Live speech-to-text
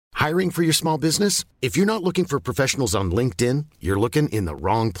Hiring for your small business? If you're not looking for professionals on LinkedIn, you're looking in the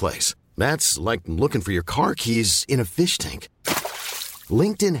wrong place. That's like looking for your car keys in a fish tank.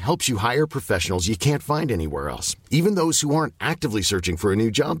 LinkedIn helps you hire professionals you can't find anywhere else, even those who aren't actively searching for a new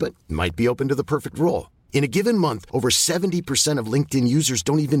job but might be open to the perfect role. In a given month, over 70% of LinkedIn users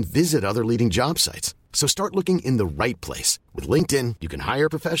don't even visit other leading job sites. So start looking in the right place. With LinkedIn, you can hire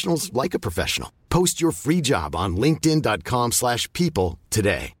professionals like a professional. Post your free job on linkedin.com/people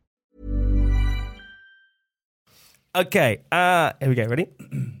today. Okay, here we go. Ready?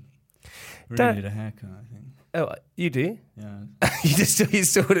 Really need a haircut, I think. Oh, you do? Yeah. you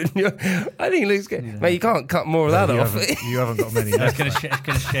still wouldn't. I think it looks good. Mate, you can't cut more of that off. You haven't got many. I was going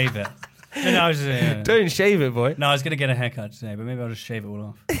to shave it. No, I was Don't shave it, boy. No, I was going to get a haircut today, but maybe I'll just shave it all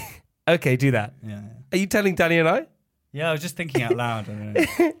off. Okay, do that. Yeah. Are you telling Danny and I? Yeah, I was just thinking out loud. I don't know.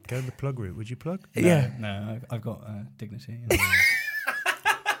 Go the plug route. Would you plug? No, I've got dignity.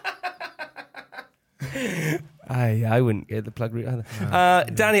 I wouldn't get the plug route either.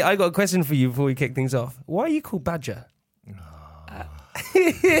 Danny, I got a question for you before we kick things off. Why are you called Badger?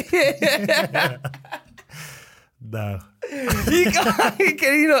 No.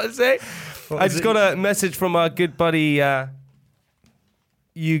 Can you not say? I just got a message from our good buddy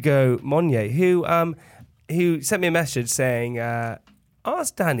Hugo Monnier, who sent me a message saying,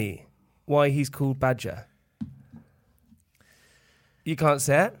 ask Danny why he's called Badger. You can't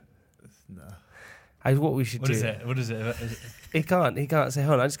say it? No. What we should do. What is it? He can't say,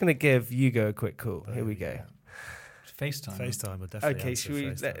 hold on, I'm just going to give Hugo a quick call. Here we go. FaceTime. FaceTime would definitely. Okay, should we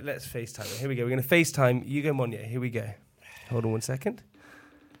let's FaceTime him. Here we go. We're going to FaceTime Hugo Monnier. Here we go. Hold on 1 second.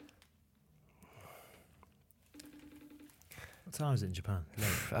 What time is it in Japan?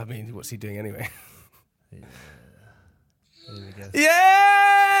 Late. I mean, what's he doing anyway? Yeah. There we go.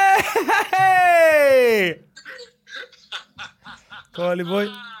 Yay! Carly boy.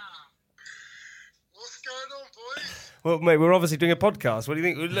 What's going on, boys? Well, mate, we're obviously doing a podcast. What do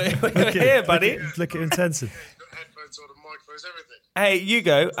you think? Look here, buddy. Look at intensity. He's got headphones on and microphones, everything. Hey,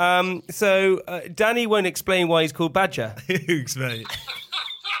 Hugo. So Danny won't explain why he's called Badger. Hughes, mate.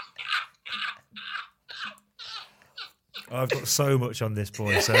 I've got so much on this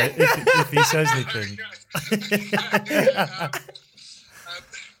boy, so if he says anything.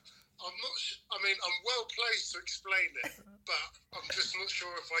 I'm well placed to explain it, but I'm just not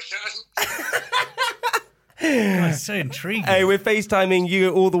sure if I can. That's so intriguing. Hey, we're FaceTiming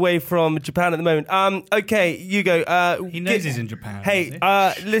Hugo all the way from Japan at the moment. Okay, Hugo. He knows he's in Japan. Hey,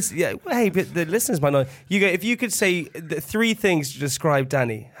 listen. Yeah, hey, but the listeners might know. Hugo, if you could say the 3 things to describe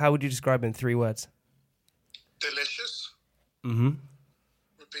Danny, how would you describe him in 3 words? Delicious. Mm-hmm.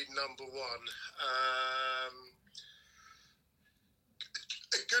 Would be number 1.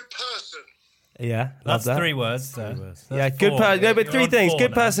 A good person. Yeah, love That's that. 3 words. Yeah, good person. No, but 3 things.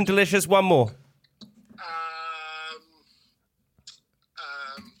 Good person, delicious. 1 more.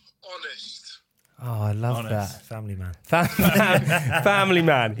 Honest. Oh, I love Honest. that. Family man. Family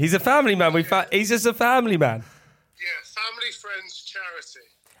man. He's a family man. He's just a family man. Yeah, family, friends, charity.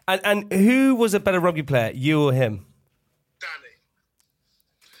 And who was a better rugby player, you or him? Danny.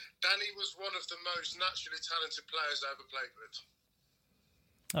 Danny was one of the most naturally talented players I ever played with.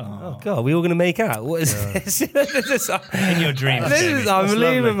 Oh God, we all going to make out? What is this? This is In your dreams. this is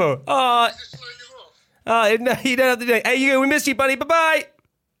unbelievable. Oh, Does it slow you off? no, you don't have to do it. Hey, Hugo, we missed you, buddy. Bye-bye.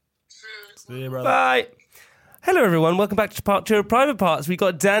 See you, brother. Bye. Hello, everyone. Welcome back to part 2 of Private Parts. We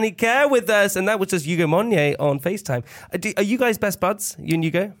got Danny Kerr with us, and that was just Hugo Monnier on FaceTime. Are you guys best buds, you and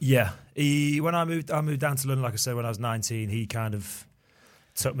Hugo? Yeah. When I moved down to London, like I said, when I was 19, he kind of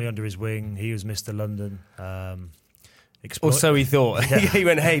took me under his wing. He was Mr. London. Or so he thought. Yeah. He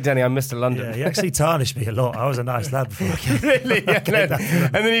went, hey, Danny, I'm Mr. London. Yeah, he actually tarnished me a lot. I was a nice lad before I came. Really? Yeah,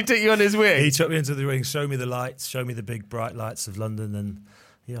 and then he took you on his wing. He took me into the ring, showed me the lights, showed me the big bright lights of London, and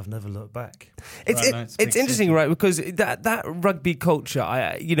yeah, I've never looked back. It's interesting, right? Because that rugby culture,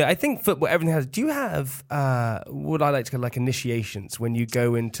 I think football, everything has. Do you have what I like to call like initiations when you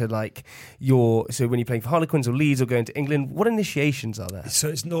go into like so when you're playing for Harlequins or Leeds or going to England? What initiations are there? So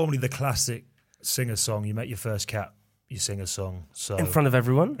it's normally the classic sing a song. You make your first cap, you sing a song. So In front of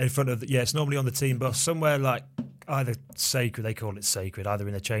everyone? In front of it's normally on the team bus somewhere like either sacred. They call it sacred, either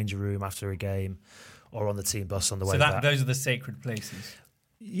in the changing room after a game, or on the team bus on the way back. Those are the sacred places.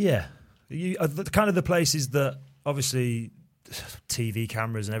 Yeah, kind of the places that obviously TV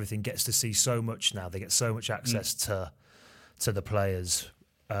cameras and everything gets to see so much now. They get so much access to the players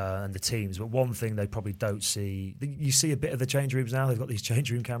and the teams. But one thing they probably don't see, you see a bit of the change rooms now. They've got these change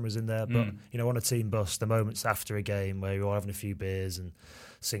room cameras in there. But on a team bus, the moments after a game where you're all having a few beers and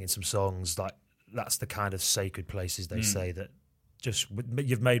singing some songs, like that's the kind of sacred places they say that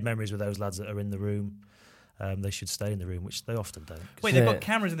you've made memories with those lads that are in the room. They should stay in the room, which they often don't. Wait, they've got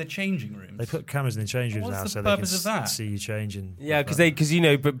cameras in the changing rooms? They put cameras in the change rooms now, What's so the they can purpose of that? see you changing. Yeah, because you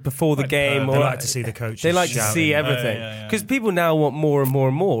know, before the game, They or like to see the coaches. they like to shouting. see everything. yeah. Because people now want more and more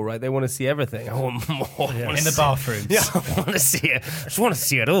and more, right? They want to see everything. I want more. Yeah. In the bathrooms. Yeah, I want to see it. I just want to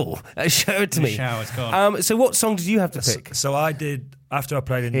see it all. Show it to In the me. shower's gone. So, what song did you have to pick? So I did after I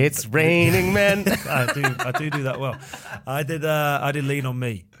played in. It's Raining Men. I do that well. I did Lean on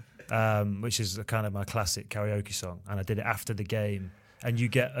Me, which is kind of my classic karaoke song, and I did it after the game. And you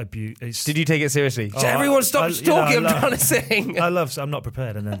get abused. Did you take it seriously? Oh, Everyone stop talking. I'm trying to sing. I'm not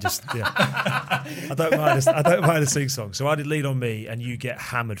prepared, and then just I don't mind a sing song. So I did Lean on Me, and you get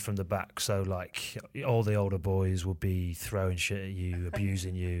hammered from the back. So like all the older boys will be throwing shit at you,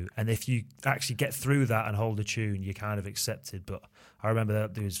 abusing you, and if you actually get through that and hold the tune, you're kind of accepted. But I remember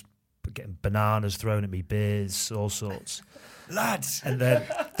that there was getting bananas thrown at me, beers, all sorts. Lads. And then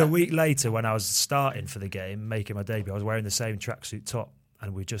the week later, when I was starting for the game, making my debut, I was wearing the same tracksuit top,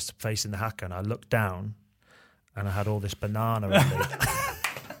 and we were just facing the Haka, and I looked down, and I had all this banana on me.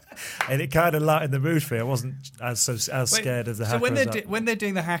 And it kind of lightened the mood for me. I wasn't as scared of the Haka. So when they're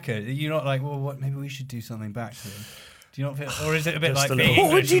doing the Haka, you're not like, well, what? Maybe we should do something back to them. Do you not feel, or is it a bit Just like a little. being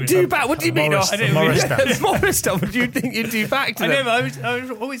What would you do back? What do you mean? Morris- I didn't Morris mean- dance. Morris stuff. What do you think you'd do back to I them? know, but I was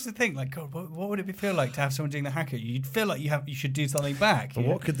always to think, like, God, what would it feel like to have someone doing the Haka? You'd feel like you should do something back. But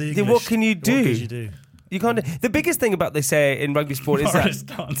what could the Then English, what can you do? What could you do? You can't. The biggest thing about they say in rugby sport is Morris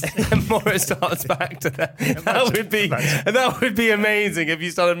that dance. Morris starts back to that. That would be amazing if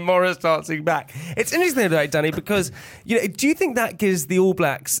you started Morris dancing back. It's interesting, though, Danny, because do you think that gives the All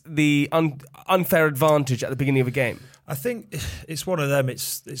Blacks the unfair advantage at the beginning of a game? I think it's one of them.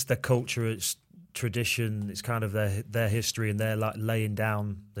 It's their culture. It's tradition. It's kind of their history, and they're like laying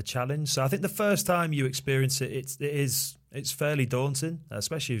down the challenge. So I think the first time you experience it, it's fairly daunting,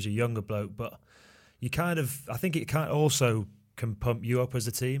 especially as a younger bloke. But you I think it kind of also can pump you up as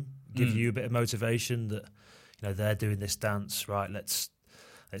a team, give you a bit of motivation that they're doing this dance right.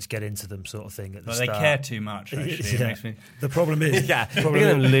 Let's get into them, sort of thing. At the But start. they care too much. Actually, it makes me The problem is, Look at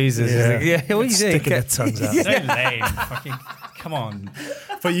them losers. Yeah. What are you doing? sticking their tongues out. so lame. Fucking come on.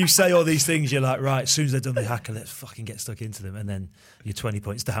 But you say all these things, you're like, right, as soon as they've done the Haka, let's fucking get stuck into them. And then you're 20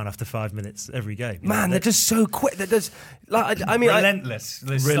 points down after 5 minutes every game. Man, they're just so quick. They're just Relentless.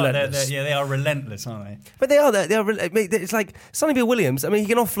 Relentless. They are relentless, aren't they? But they are. It's like Sonny Bill Williams. I mean, he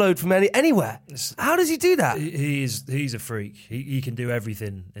can offload from anywhere. How does he do that? He's a freak. He can do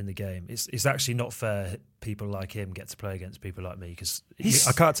everything in the game. It's actually not fair. People like him get to play against people like me because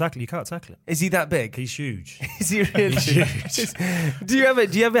I can't tackle. You can't tackle him. Is he that big? He's huge. Is he really? He's Have you ever?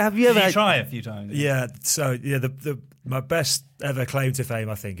 Did you try a few times? Yeah. So my best ever claim to fame,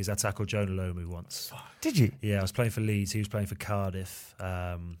 I think, is I tackled Jonah Lomu once. Did you? Yeah, I was playing for Leeds. He was playing for Cardiff.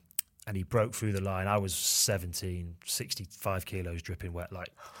 And he broke through the line. I was 17, 65 kilos, dripping wet, like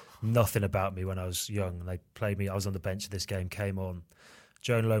nothing about me when I was young. And they played me. I was on the bench of this game, came on.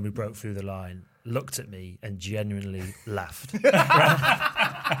 Jonah Lomu broke through the line, looked at me and genuinely laughed.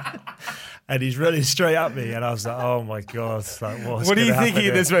 And he's running straight at me, and I was like, "Oh my god! Like, what are you thinking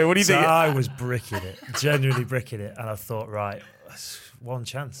here? this way? What do you so think? I was bricking it, genuinely bricking it, and I thought, right, one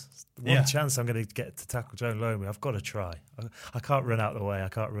chance I'm going to get to tackle Jonah Lomu. I've got to try. I can't run out of the way. I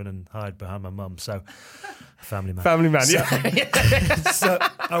can't run and hide behind my mum. So, family man. So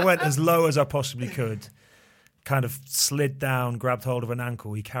I went as low as I possibly could. Kind of slid down, grabbed hold of an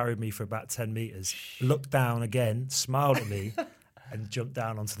ankle. He carried me for about 10 metres, looked down again, smiled at me, and jumped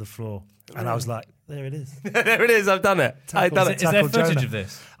down onto the floor. And I was like, there it is. There it is. I've done it. I've done it. Is there footage Jonah. of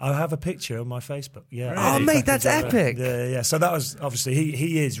this? I have a picture on my Facebook. Yeah. Really? Oh, mate, that's epic. Yeah. So that was obviously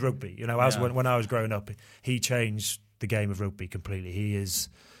he is rugby. As Yeah. when I was growing up, he changed the game of rugby completely. He is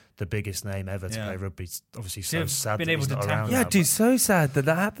the biggest name ever to play rugby. It's obviously so You've sad been that able he's to not tackle around. Yeah, now, dude, so sad that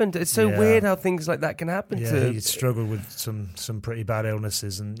happened. It's so Yeah. weird how things like that can happen Yeah, to. he struggled with some pretty bad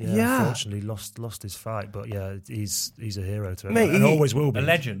illnesses, and Yeah. unfortunately lost his fight. But yeah, he's a hero to Mate, everyone, and always will be A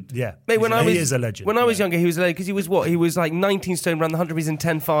legend. Yeah, Mate, he is a legend. When I was younger, he was a legend because he was what? He was like 19 stone around the 100 meters in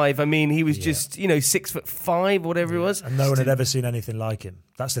 10.5. I mean, he was just 6'5", whatever he was. And no one had ever seen anything like him.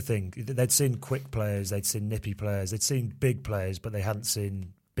 That's the thing. They'd seen quick players, they'd seen nippy players, they'd seen big players, but they hadn't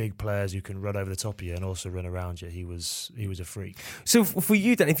seen big players who can run over the top of you and also run around you. He was a freak. So for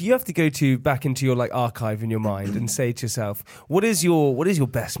you, Dan, if you have to go back into your archive in your mind and say to yourself, what is your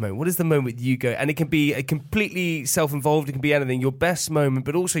best moment? What is the moment you go? And it can be a completely self-involved. It can be anything. Your best moment,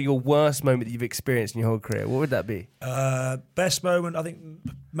 but also your worst moment that you've experienced in your whole career. What would that be? Best moment, I think,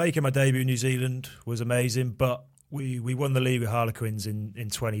 making my debut in New Zealand was amazing. But we won the league with Harlequins in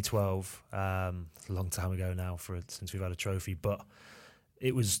 2012. It's a long time ago now since we've had a trophy, but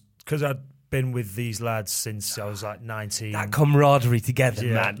it was because I'd been with these lads since I was like 19. That camaraderie together,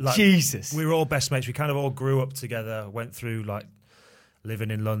 man. Like, Jesus. We were all best mates. We kind of all grew up together, went through like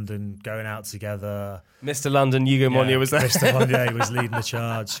living in London, going out together. Mr. London, Hugo Monnier was there. Mr. Monnier was leading the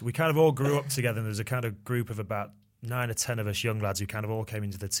charge. We kind of all grew up together, and there was a kind of group of about 9 or 10 of us young lads who kind of all came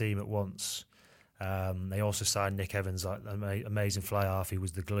into the team at once. They also signed Nick Evans, like amazing fly half. He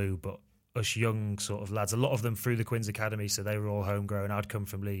was the glue, but us young sort of lads, a lot of them through the Quins Academy, so they were all homegrown. I'd come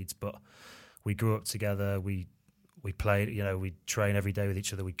from Leeds, but we grew up together. We played, we'd train every day with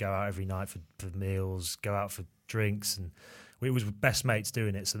each other. We'd go out every night for meals, go out for drinks, and we was best mates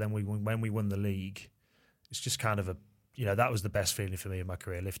doing it. So then when we won the league, it's just kind of that was the best feeling for me in my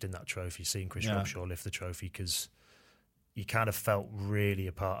career, lifting that trophy, seeing Chris Robshaw lift the trophy, because you kind of felt really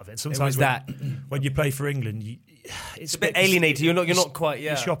a part of it. And sometimes when you play for England, it's a bit alienated. You're not quite.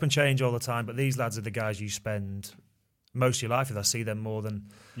 Yeah. You shop and change all the time, but these lads are the guys you spend most of your life with. I see them more than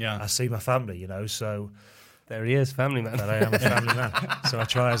I see my family. So there he is, family man. But I am a family man, so I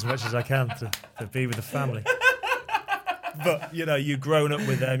try as much as I can to be with the family. But you've grown up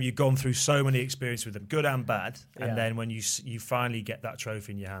with them, you've gone through so many experiences with them, good and bad, and then when you finally get that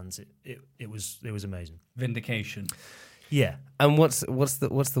trophy in your hands, it was amazing. Vindication. Yeah. And what's the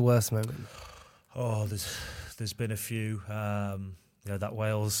worst moment? Oh, there's been a few. That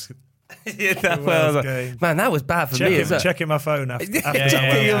Wales. That Wales game. Man, that was bad for me. Checking my phone after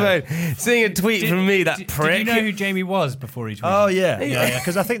seeing a tweet from me. That prick. Did you know who Jamie was before he tweeted? Oh yeah.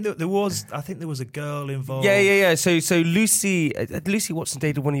 Because I think there was a girl involved. Yeah. So Lucy Watson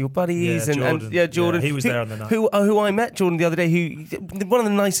dated one of your buddies, Jordan. and Jordan. He was there on the night. Who I met Jordan the other day. One of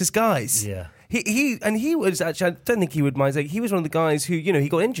the nicest guys. Yeah. He was actually, I don't think he would mind saying, he was one of the guys who, he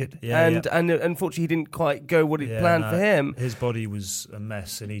got injured. And unfortunately he didn't quite go what he planned for him. His body was a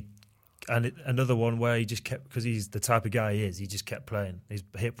mess, and another one where he just kept, because he's the type of guy he is, he just kept playing. His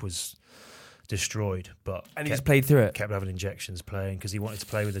hip was destroyed, and he just played through it. Kept having injections, playing because he wanted to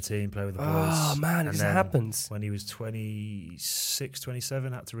play with the team, play with the boys. Oh man, it just happens. When he was 26,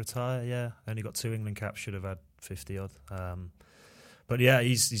 27, had to retire. Yeah, only got 2 England caps. Should have had 50 odd. But yeah,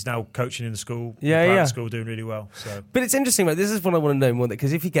 he's now coaching in the school. The school, doing really well. So, but it's interesting, right? This is what I want to know more,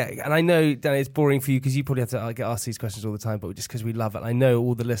 because if you get, and I know, Danny, it's boring for you because you probably have to get asked these questions all the time, but just because we love it, I know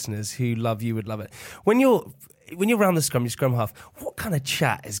all the listeners who love you would love it. When you're around the scrum, your scrum half, what kind of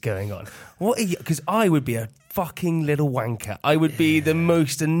chat is going on? Because I would be a fucking little wanker. I would be the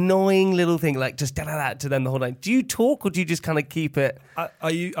most annoying little thing, like just da-da-da to them the whole time. Do you talk, or do you just kind of keep it?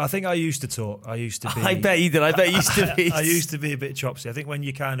 I think I used to talk. I used to be. I bet you did. I bet you used to be. I used to be a bit chopsy. I think when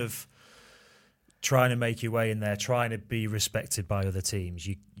you kind of trying to make your way in there, trying to be respected by other teams,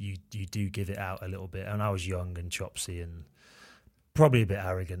 you do give it out a little bit. And I was young and chopsy and probably a bit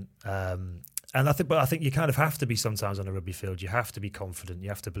arrogant. And I think you kind of have to be sometimes on a rugby field. You have to be confident. You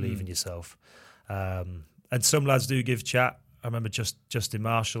have to believe in yourself. And some lads do give chat. I remember Justin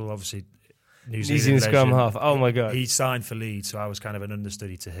Marshall, obviously New Zealand scrum legend. half. Oh my God. He signed for Leeds, so I was kind of an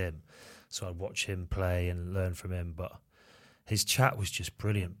understudy to him. So I'd watch him play and learn from him. But his chat was just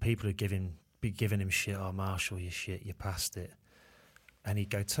brilliant. People would be giving him shit. Oh, Marshall, you shit, you passed it. And he'd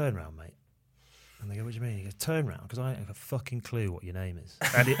go, turn round, mate. And they go, what do you mean? He goes, turn round, because I ain't got a fucking clue what your name is.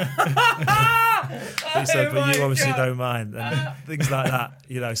 And he said, but you obviously don't mind. And things like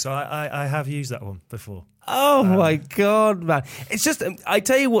that, So I have used that one before. Oh my God, man! It's just, I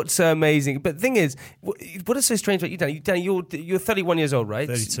tell you what's amazing. But the thing is, what is so strange about you, Danny? You're 31 years old, right?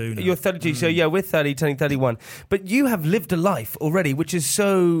 32 now. You're 32. So yeah, we're 30, turning 31. But you have lived a life already, which is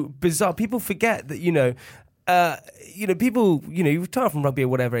so bizarre. People forget that people, you retire from rugby at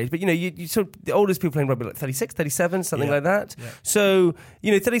whatever age, but you sort of, the oldest people playing rugby like 36, 37, something like that. Yeah. So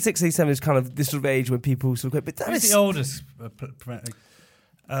 36, 37 is kind of this sort of age when people sort of go. But that is the oldest.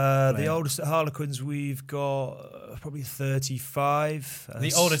 The oldest at Harlequins, we've got probably 35.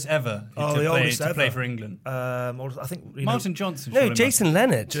 The oldest ever to play for England. I think Martin Johnson. No, Jason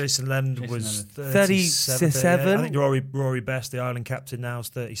Leonard. Jason Leonard was 37. I think Rory Best, the Ireland captain, now is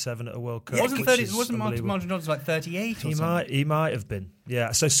 37 at a World Cup. Wasn't Martin Johnson like 38? He might have been.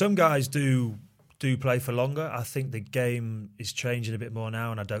 Yeah. So some guys do play for longer. I think the game is changing a bit more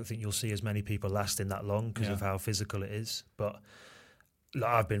now, and I don't think you'll see as many people lasting that long because of how physical it is. But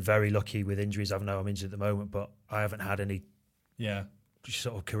I've been very lucky with injuries. I know I'm injured at the moment, but I haven't had any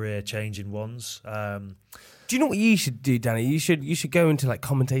sort of career-changing ones. Do you know what you should do, Danny? You should go into like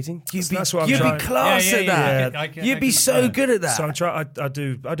commentating. That's what I'm you'd trying. be class at that. You'd be so good at that. So I'm trying. I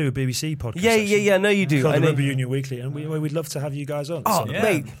do a BBC podcast. Yeah. I know you do. Called I the know. Rugby Union Weekly, and we'd love to have you guys on. Oh, So-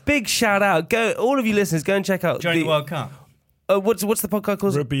 mate! Big shout out! Go, all of you listeners, go and check out During the World Cup. What's the podcast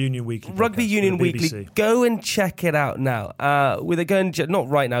called? Rugby Union Weekly. Rugby podcast Union with the Weekly. BBC. Go and check it out now. With a go and not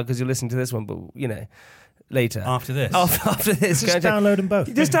right now because you're listening to this one, but later After this. After this, go Just and check- download them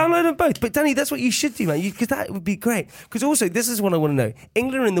both. Just download them both. But Danny, that's what you should do, man. Because that would be great. Because also, this is what I want to know.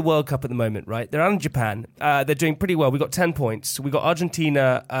 England are in the World Cup at the moment, right? They're out in Japan. They're doing pretty well. We got 10 points. We got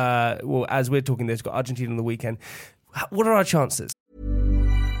Argentina. Well, as we're talking, there's got Argentina on the weekend. What are our chances?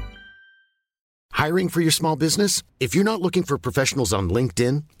 Hiring for your small business? If you're not looking for professionals on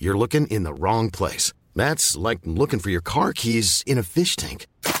LinkedIn, you're looking in the wrong place. That's like looking for your car keys in a fish tank.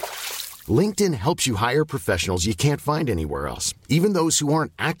 LinkedIn helps you hire professionals you can't find anywhere else, even those who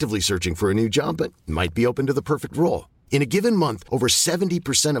aren't actively searching for a new job but might be open to the perfect role. In a given month, over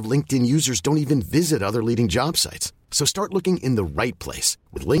 70% of LinkedIn users don't even visit other leading job sites. So start looking in the right place.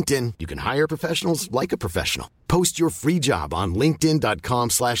 With LinkedIn, you can hire professionals like a professional. Post your free job on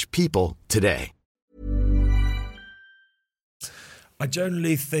linkedin.com/people today. I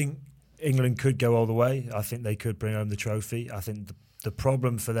generally think England could go all the way. I think they could bring home the trophy. I think the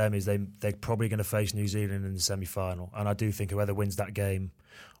problem for them is they're probably going to face New Zealand in the semi-final, and I do think whoever wins that game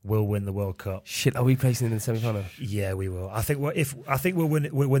will win the World Cup. Shit, are we placing in the semi-final? Yeah, we will. I think we'll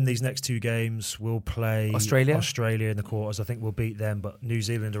win these next two games. We'll play Australia in the quarters. I think we'll beat them, but New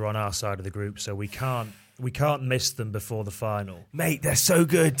Zealand are on our side of the group, so we can't miss them before the final. Mate, they're so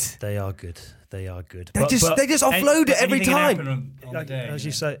good. They are good. They They just offload it every Anything can time. happen on the Like, day, as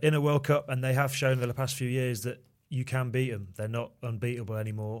you say, in a World Cup, and they have shown in the past few years that you can beat them. They're not unbeatable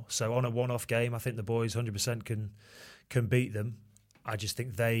anymore. So on a one-off game, I think the boys 100% can beat them. I just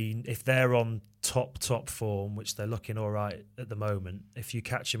think if they're on top form, which they're looking all right at the moment, if you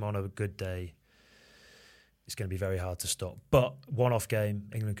catch them on a good day, it's going to be very hard to stop. But one-off game,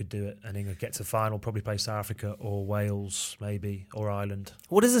 England could do it, and England get to the final, probably play South Africa or Wales, maybe, or Ireland.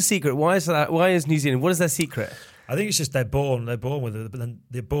 What is the secret? Why is that? Why is New Zealand? What is their secret? I think it's just they're born with it, but then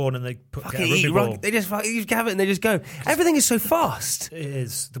they're born and they get a Fucking rugby eat ball. They just have it and they just go. Everything is so fast. It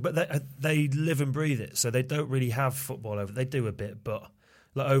is, but they live and breathe it, so they don't really have football over. They do a bit, but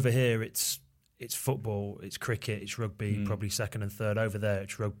like over here, it's football, it's cricket, it's rugby, probably second and third. Over there,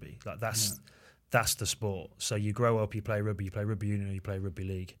 it's rugby. Like that's the sport. So you grow up, you play rugby union, you play rugby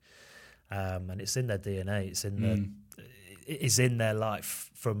league, and it's in their DNA. It's in their life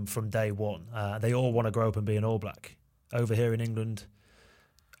from day one. They all want to grow up and be an All Black. Over here in England,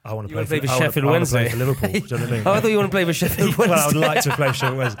 I want to play for Sheffield Wednesday. for Liverpool. Do you know what I mean? Oh, I thought you want to play for Sheffield Wednesday. Well, I would like to play for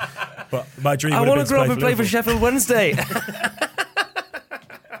Sheffield Wednesday, but my dream. I would want have to been grow up and play for Liverpool. Sheffield Wednesday.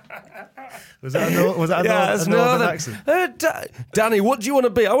 Was that a northern accent? Danny, what do you want to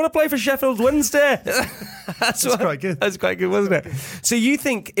be? I want to play for Sheffield Wednesday. That's quite good. That's quite good, wasn't it? So you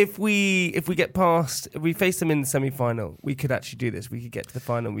think if we get past, if we face them in the semi-final, we could actually do this? We could get to the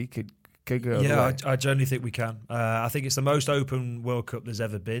final. We could go. Yeah, I genuinely think we can. I think it's the most open World Cup there's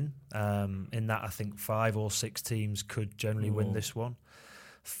ever been. In that, I think 5 or 6 teams could generally win this one.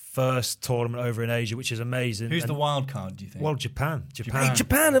 First tournament over in Asia, which is amazing. Who's the wild card, do you think? Well, Japan. Hey,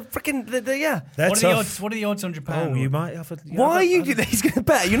 Japan are freaking. Yeah. They're What are the tough. odds? What are the odds on Japan? Oh, you might have. Why are you? He's going to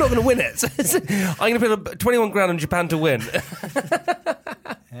bet. You're not going to win it. I'm going to put 21 grand on Japan to win. Look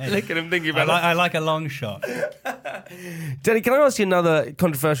at him thinking about it. I like a long shot. Danny, can I ask you another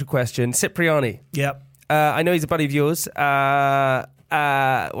controversial question? Cipriani. Yep. I know he's a buddy of yours.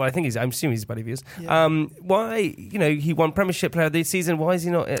 Well, I'm assuming he's a buddy of yours. Yeah. Why, he won Premiership Player of the Season. Why is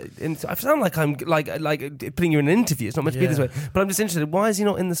he not in? I sound like I'm like putting you in an interview. It's not meant to be this way. But I'm just interested. Why is he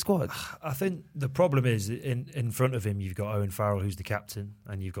not in the squad? I think the problem is in front of him, you've got Owen Farrell, who's the captain,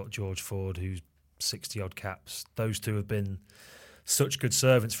 and you've got George Ford, who's 60-odd caps. Those two have been such good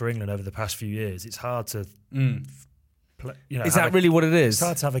servants for England over the past few years. It's hard to... Is that really what it is? It's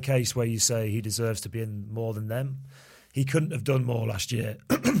hard to have a case where you say he deserves to be in more than them. He couldn't have done more last year.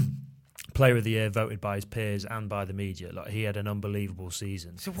 Player of the Year voted by his peers and by the media. Like, he had an unbelievable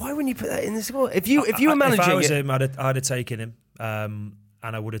season. So why wouldn't you put that in the squad? If you were managing, if I was him, I'd have taken him, and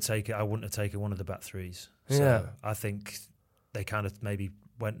I wouldn't have taken one of the back threes. So Yeah. I think they kind of maybe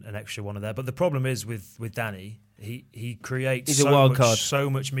went an extra one of there. But the problem is with Danny, he creates He's a wild card. so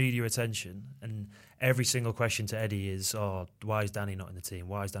much media attention, and every single question to Eddie is, why is Danny not in the team?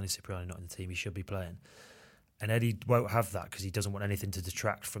 Why is Danny Cipriani not in the team? He should be playing. And Eddie won't have that because he doesn't want anything to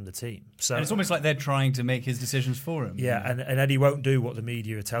detract from the team. So And it's almost like they're trying to make his decisions for him. Yeah, and Eddie won't do what the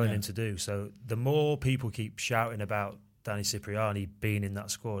media are telling him to do. So the more people keep shouting about Danny Cipriani being in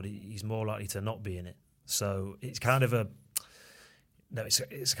that squad, he's more likely to not be in it. So it's kind of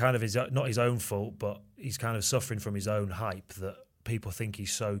it's kind of not his own fault, but he's kind of suffering from his own hype that people think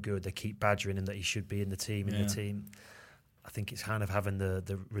he's so good. They keep badgering him that he should be in the team. I think it's kind of having the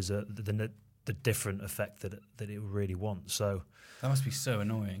different effect that it would really want. So that must be so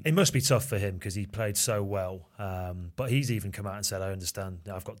annoying. It must be tough for him because he played so well. But he's even come out and said, I understand,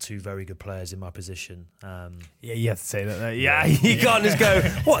 I've got two very good players in my position. Yeah, you have to say that. Yeah, you can't just go,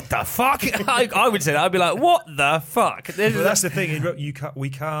 what the fuck? I would say that. I'd be like, what the fuck? But that's the thing. We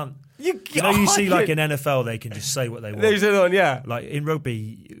can't. You see, like in NFL, they can just say what they want. There's another one, yeah. Like in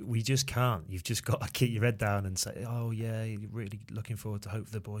rugby, we just can't. You've just got to keep your head down and say, "Oh yeah, you're really looking forward to hope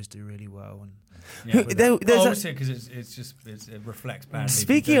the boys do really well." And obviously, because it reflects badly.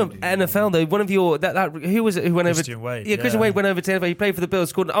 Speaking of NFL, though, one of your who was it who went Christian over? Wade. Yeah, Christian Wade went over to NFL. He played for the Bills,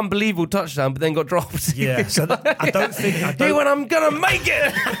 scored an unbelievable touchdown, but then got dropped. Yeah, so I don't think he went, "I'm gonna make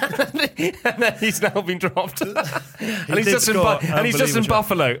it," and then he's now been dropped. and he's just in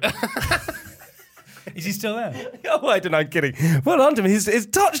Buffalo. Is he still there? Oh, I don't know. I'm kidding. Well on to him. His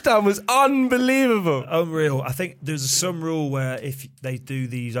touchdown was unbelievable. Unreal. I think there's some rule where if they do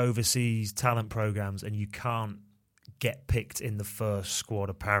these overseas talent programs and you can't get picked in the first squad,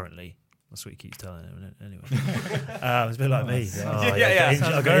 apparently. That's what he keeps telling him. Anyway, it's a bit like me.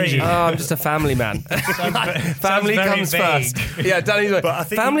 I'm just a family man. Family comes first. Yeah, Danny's like, but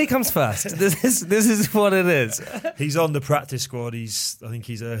family comes first. This is what it is. He's on the practice squad. I think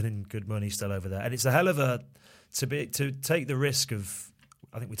he's earning good money still over there, and it's a hell of a to take the risk of.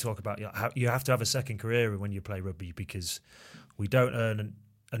 I think we talk about you have to have a second career when you play rugby because we don't earn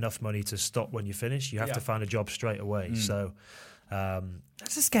enough money to stop when you finish. You have to find a job straight away. So.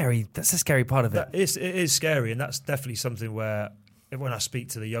 That's a scary part of it. It is scary, and that's definitely something where when I speak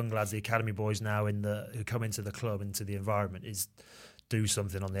to the young lads, the academy boys now who come into the club, into the environment, is do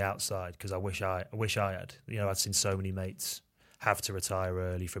something on the outside because I wish I had. I'd seen so many mates have to retire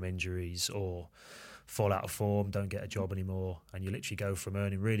early from injuries or fall out of form, don't get a job anymore, and you literally go from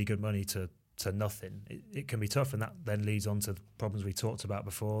earning really good money to nothing. It can be tough, and that then leads on to the problems we talked about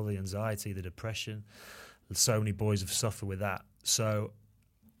before, the anxiety, the depression. So many boys have suffered with that. So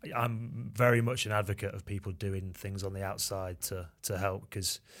I'm very much an advocate of people doing things on the outside to help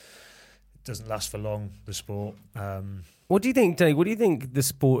because it doesn't last for long, the sport. What do you think, Danny? What do you think the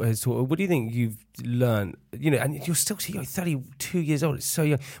sport has taught? What do you think you've learned? And you're still 32 years old. It's so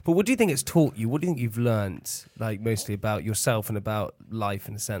young. But what do you think it's taught you? What do you think you've learned, like mostly about yourself and about life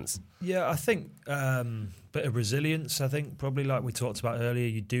in a sense? Yeah, I think bit of resilience. I think probably like we talked about earlier,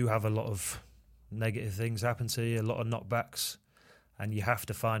 you do have a lot of negative things happen to you, a lot of knockbacks, and you have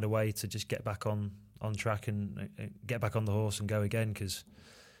to find a way to just get back on track and get back on the horse and go again because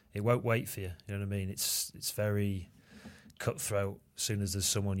it won't wait for you. You know what I mean? It's very cutthroat. As soon as there's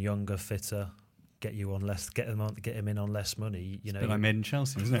someone younger, fitter, get him in on less money. It's a bit like made in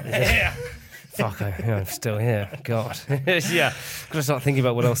Chelsea, isn't it? Yeah. Fuck, I'm still here. God, yeah. Gotta start thinking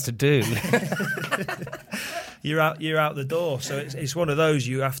about what else to do. You're out the door. So it's one of those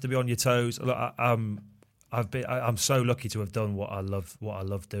you have to be on your toes. Look, I'm so lucky to have done what I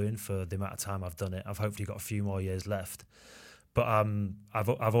love doing for the amount of time I've done it. I've hopefully got a few more years left. But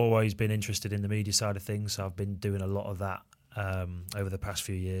I've always been interested in the media side of things. So I've been doing a lot of that over the past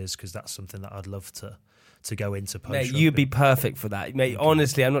few years because that's something that I'd love to go into post. Mate, you'd be perfect for that, mate.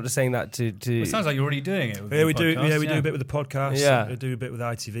 Honestly, I'm not just saying that to. Well, it sounds like you're already doing it. Yeah, we do. Yeah, we do a bit with the podcast. Yeah, we do a bit with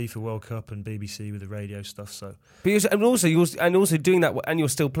ITV for World Cup and BBC with the radio stuff. So, and also doing that, and you're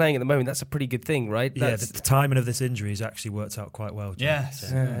still playing at the moment. That's a pretty good thing, right? The timing of this injury has actually worked out quite well. Yes.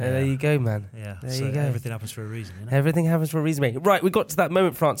 There you go, man. Yeah, there you go. Everything happens for a reason. Everything happens for a reason, mate. Right, we got to that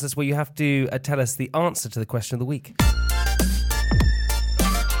moment, Francis, where you have to tell us the answer to the question of the week.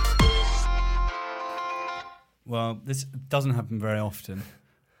 Well, this doesn't happen very often,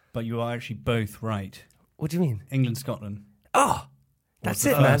 but you are actually both right. What do you mean? England, Scotland. Oh, that's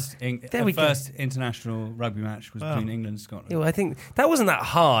it, man. The first international rugby match was between England and Scotland. Yeah, well, I think that wasn't that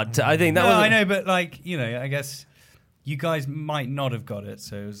hard. I think that. I know, but I guess you guys might not have got it.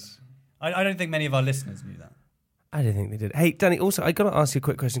 So it was, I don't think many of our listeners knew that. I don't think they did. Hey, Danny, also, I got to ask you a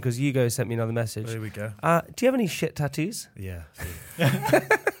quick question because Hugo sent me another message. There we go. Do you have any shit tattoos? Yeah.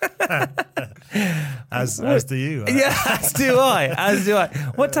 As do you. Yeah, as do I.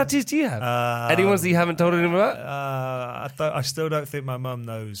 What tattoos do you have? Any ones that you haven't told anyone about? I still don't think my mum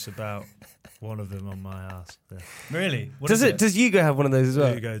knows about one of them on my ass. Yeah. Really? Does Hugo have one of those as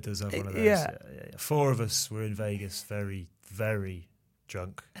well? Hugo does have one of those. Yeah. 4 of us were in Vegas, very, very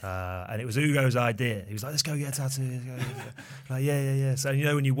drunk, and it was Hugo's idea. He was like, "Let's go get a tattoo." Like, yeah. So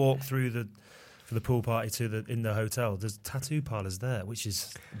when you walk through for the pool party in the hotel. There's tattoo parlours there, which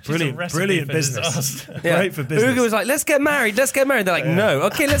is a brilliant recipe for business. disaster. Great for business. Ugo was like, let's get married. They're like, no.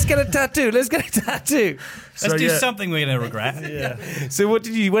 Okay, let's get a tattoo. Let's Let's do something we're going to regret. Yeah. So what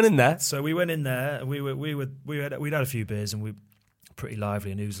did you went in there? So we went in there. We'd had a few beers and we were pretty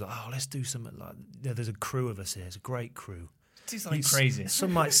lively. And he was like, "Oh, let's do something like. Yeah, there's a crew of us here. It's a great crew. Do something crazy.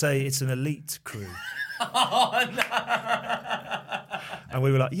 Some might say it's an elite crew." And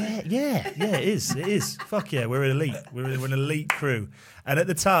we were like, yeah, it is. Fuck yeah, we're an elite. We're an elite crew. And at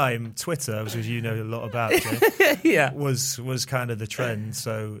the time, Twitter, which you know a lot about, Jay, was kind of the trend.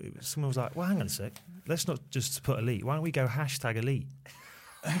 So someone was like, well, hang on a sec. Let's not just put elite. Why don't we go #elite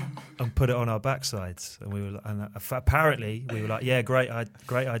and put it on our backsides? And we were, and apparently we were like, yeah, great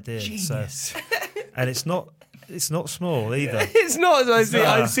idea. Genius. So, and it's not small either. It's not. I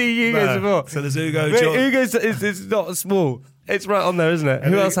see Ugo's before. So there's Ugo. Ugo's it's not small. It's right on there, isn't it?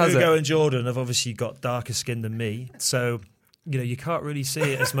 Who else has Ugo it? and Jordan have obviously got darker skin than me, so you can't really see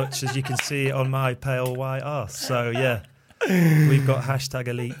it as much as you can see it on my pale white arse. So yeah, we've got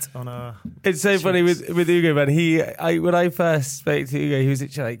 #elite on our. It's so funny with Ugo, man. When I first spoke to Ugo, he was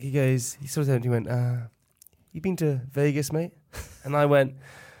like, he sort of went, "You been to Vegas, mate?" And I went.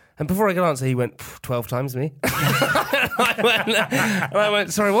 And before I could answer, he went 12 times me. And I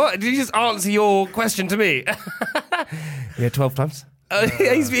went, sorry, what? Did you just answer your question to me? Yeah, 12 times.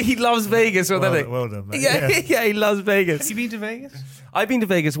 He loves Vegas. Well done, mate. Yeah, he loves Vegas. Have you been to Vegas? I've been to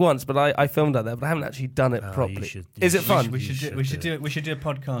Vegas once, but I filmed out there, but I haven't actually done it properly. Is it fun? We should do a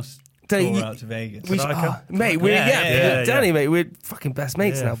podcast Danny, tour out to Vegas. Mate, Danny, mate, we're fucking best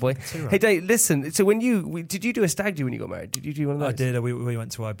mates now, boy. Hey, Danny, listen. So did you do a stag do when you got married? Did you do one of those? I did. We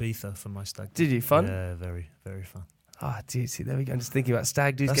went to Ibiza for my stag do. Did you? Fun? Yeah, very, very fun. Dude, see, there we go. I'm just thinking about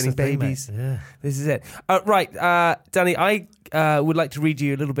stag dudes That's getting the thing, babies. mate. Yeah. This is it. Right, Danny, I would like to read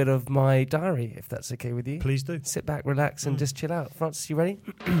you a little bit of my diary, if that's okay with you. Please do. Sit back, relax, and just chill out. Francis, you ready?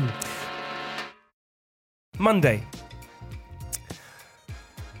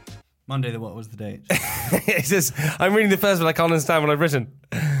 Monday, what was the date? It says, I'm reading the first one. I can't understand what I've written.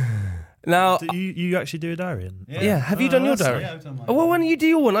 Now, Do you actually do a diary? yeah. Have you done your diary? Yeah, I've done mine. Oh, well, why don't you do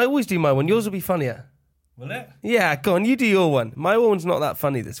your one? I always do my one. Yours will be funnier. Will it? Yeah, go on. You do your one. My one's not that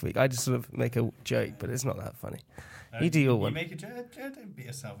funny this week. I just sort of make a joke, but it's not that funny. You do your one. You make a joke. Don't beat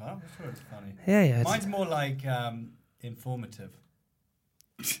yourself up. I'm sure it's funny. Yeah. Mine's more like informative.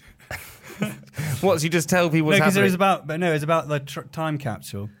 What? You just tell people No, what's because happening? it's about the time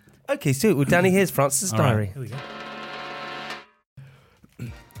capsule. Okay, so well, Danny, here's Francis' diary. Here we go.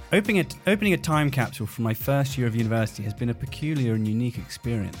 Opening a time capsule from my first year of university has been a peculiar and unique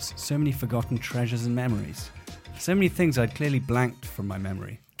experience. So many forgotten treasures and memories. So many things I'd clearly blanked from my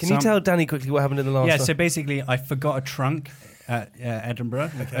memory. Can you tell Danny quickly what happened in the last Yeah, one? so basically I forgot a trunk at Edinburgh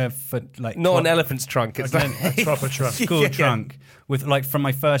for like... Not an elephant's trunk. It's like A proper trunk. school trunk with like from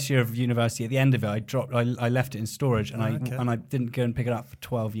my first year of university. At the end of it, I left it in storage and I didn't go and pick it up for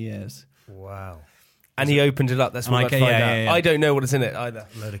 12 years. Wow. And he opened it up. That's what I'd find out. Yeah. I don't know what is in it either.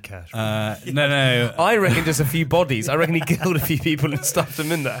 Load of cash. No. I reckon just a few bodies. I reckon he killed a few people and stuffed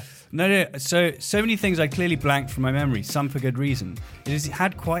them in there. No. So many things I clearly blanked from my memory, some for good reason. It has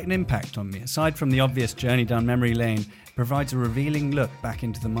had quite an impact on me. Aside from the obvious journey down memory lane, it provides a revealing look back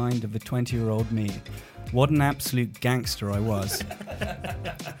into the mind of the 20-year-old me. What an absolute gangster I was.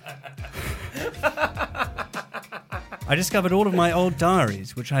 I discovered all of my old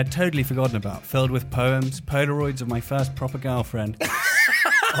diaries, which I had totally forgotten about, filled with poems, Polaroids of my first proper girlfriend.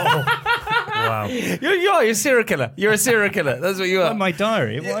 Wow. You're a serial killer. You're a serial killer. That's what you are. My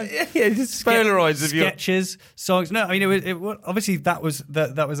diary. Yeah, just Polaroids of your... sketches, songs. No, I mean it was obviously that was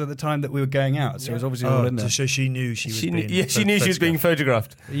at the time that we were going out, so it was obviously all in there. So she knew she was She being knew she was being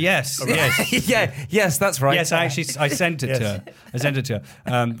photographed. Yes. Yes, that's right. Yes, I sent it to her. I sent it to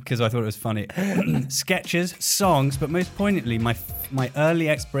her because I thought it was funny. Sketches, songs, but most poignantly, my early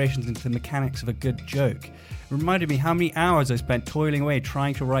explorations into the mechanics of a good joke. It reminded me how many hours I spent toiling away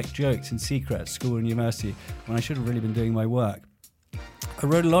trying to write jokes in secret at school and university when I should have really been doing my work. I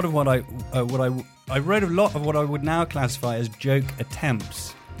wrote a lot of what I would now classify as joke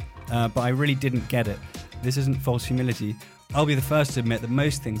attempts, but I really didn't get it. This isn't false humility. I'll be the first to admit that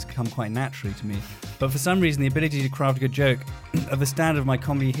most things come quite naturally to me, but for some reason the ability to craft a good joke of the standard of my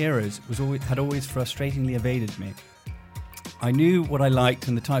comedy heroes had always frustratingly evaded me. I knew what I liked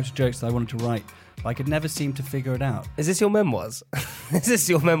and the types of jokes that I wanted to write, but I could never seem to figure it out. Is this your memoirs? Is this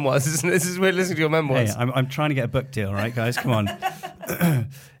your memoirs? We're listening to your memoirs. Hey, I'm trying to get a book deal, right, guys? Come on.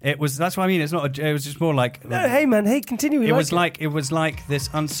 That's what I mean. It's not. It was just more like. No, hey man, hey, continue. It was like this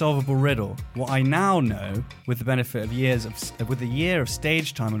unsolvable riddle. What I now know, with the benefit of with a year of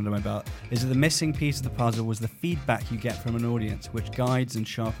stage time under my belt, is that the missing piece of the puzzle was the feedback you get from an audience, which guides and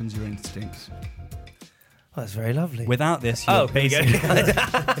sharpens your instincts. Oh, that's very lovely. Without this, you're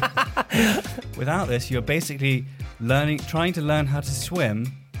basically trying to learn how to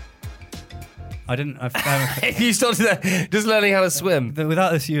swim. You started there, just learning how to swim.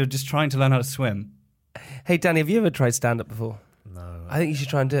 Without this, you're just trying to learn how to swim. Hey, Danny, have you ever tried stand-up before? No. I think you should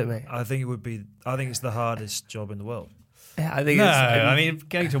try and do it, mate. I think it's the hardest job in the world. Yeah, I think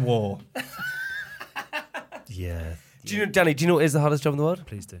going to war. Yeah. Do you know, Danny, do you know what is the hardest job in the world?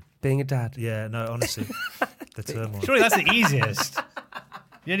 Please do. Being a dad. Yeah, no, honestly. The turmoil. Surely that's the easiest.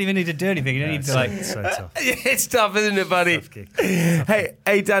 You don't even need to do anything. You don't need to It's so tough. It's tough, isn't it, buddy? Tough gig.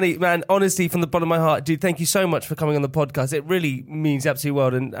 Hey, Danny, man, honestly, from the bottom of my heart, dude, thank you so much for coming on the podcast. It really means the absolute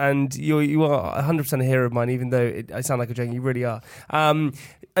world, and you are 100% a hero of mine, even though I sound like a joke. You really are.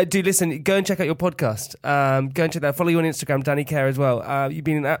 Dude, listen, go and check out your podcast. Go and check that. Follow you on Instagram, Danny Care, as well. You've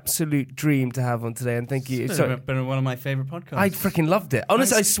been an absolute dream to have on today, and thank you. It's been one of my favourite podcasts. I freaking loved it.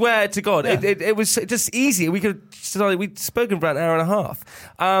 Honestly, I swear to God, it was just easy. We'd spoken for an hour and a half.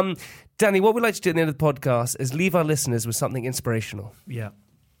 Danny, what we'd like to do at the end of the podcast is leave our listeners with something inspirational. Yeah.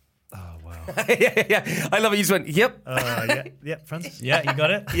 Oh, wow. yeah. I love it. You just went, yep. Yeah, Francis. Yeah, you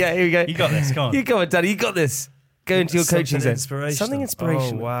got it? Yeah, here we go. You got this, come on. You got it, Danny. You got this. Go into your coaching zone. Something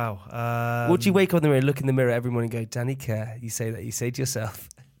inspirational. Oh, wow. Would you wake up in the mirror, look in the mirror every morning and go, Danny Care? You say that. You say to yourself.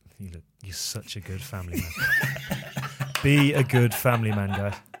 You're such a good family man. Be a good family man,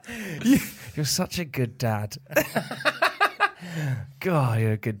 guys. You're such a good dad. God,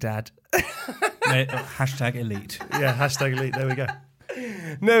 you're a good dad. Hashtag elite. Yeah, hashtag elite. There we go.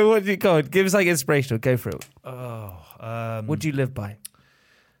 No, what do you go on? Give us like inspirational. Go for it. What do you live by?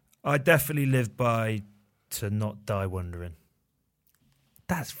 I definitely live by to not die wondering.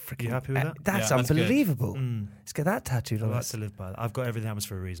 That's freaking. You happy with that? That's unbelievable. Let's get that tattooed I on like us. to live by that. I've got everything happens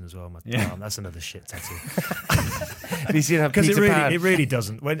for a reason as well. That's another shit tattoo. Because it really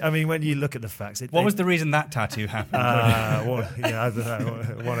doesn't. When you look at the facts, what was the reason that tattoo happened? I don't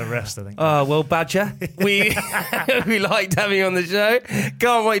know. Want to rest, I think. Oh, well, Badger, we liked having you on the show.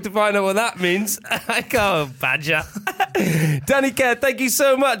 Can't wait to find out what that means. Go on, Badger. Danny Care, thank you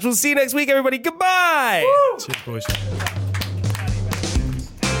so much. We'll see you next week, everybody. Goodbye. Cheers, boys.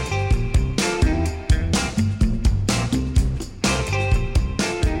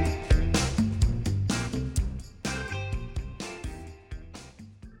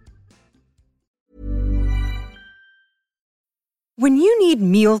 When you need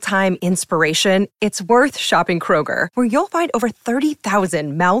mealtime inspiration, it's worth shopping Kroger, where you'll find over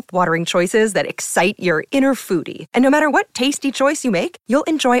 30,000 mouth-watering choices that excite your inner foodie. And no matter what tasty choice you make, you'll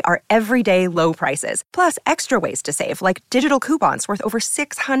enjoy our everyday low prices, plus extra ways to save, like digital coupons worth over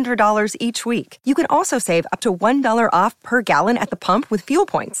 $600 each week. You can also save up to $1 off per gallon at the pump with fuel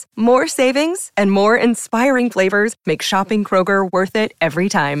points. More savings and more inspiring flavors make shopping Kroger worth it every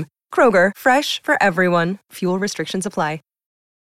time. Kroger, fresh for everyone. Fuel restrictions apply.